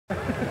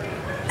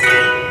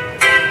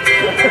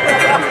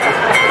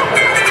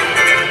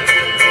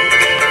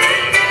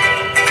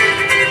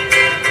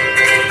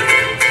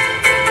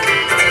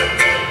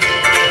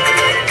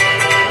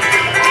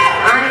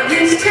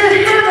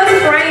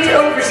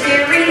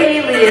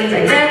aliens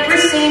I've never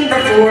seen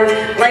before,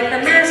 like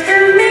the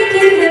master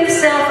making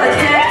himself a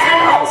cat,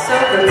 and also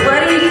the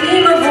bloody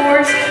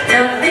herbivores.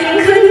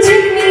 Nothing could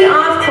tick me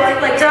off quite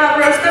like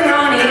Davros the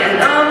Ronnie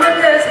and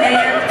Amaga's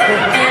hand,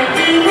 and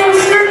evil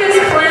circus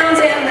clowns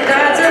and the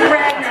gods of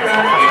Ragnarok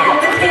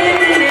and the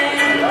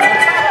Candyman.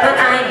 But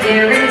I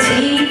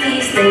guarantee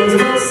these things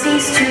will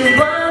cease to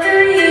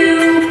bother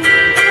you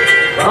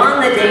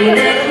on the day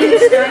that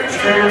you start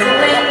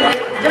traveling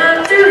with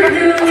Doctor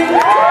Who.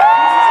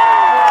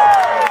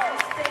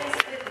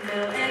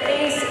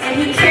 And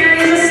he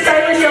carries a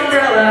stylish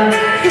umbrella,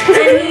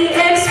 and he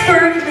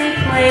expertly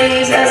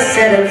plays a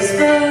set of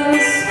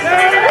spoons.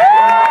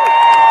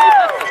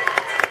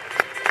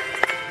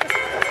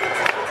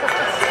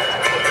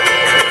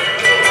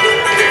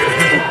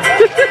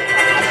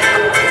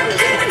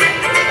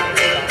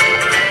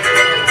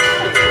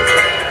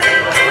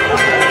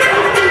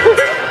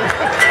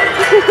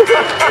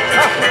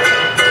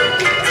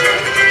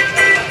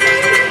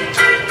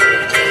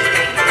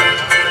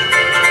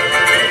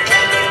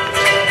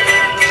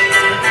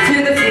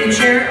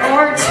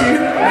 Or to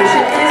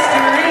ancient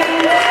history.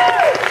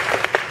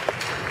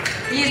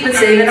 He's been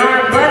saving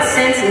our butts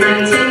since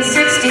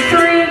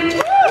 1963.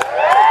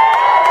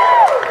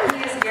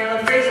 He is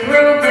Gallifrey's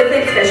rogue with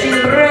a fishing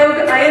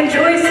brogue. I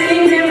enjoy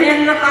seeing him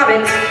in The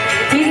Hobbit.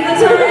 He's the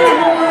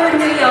Time Lord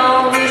we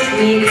all wish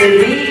we could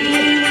be.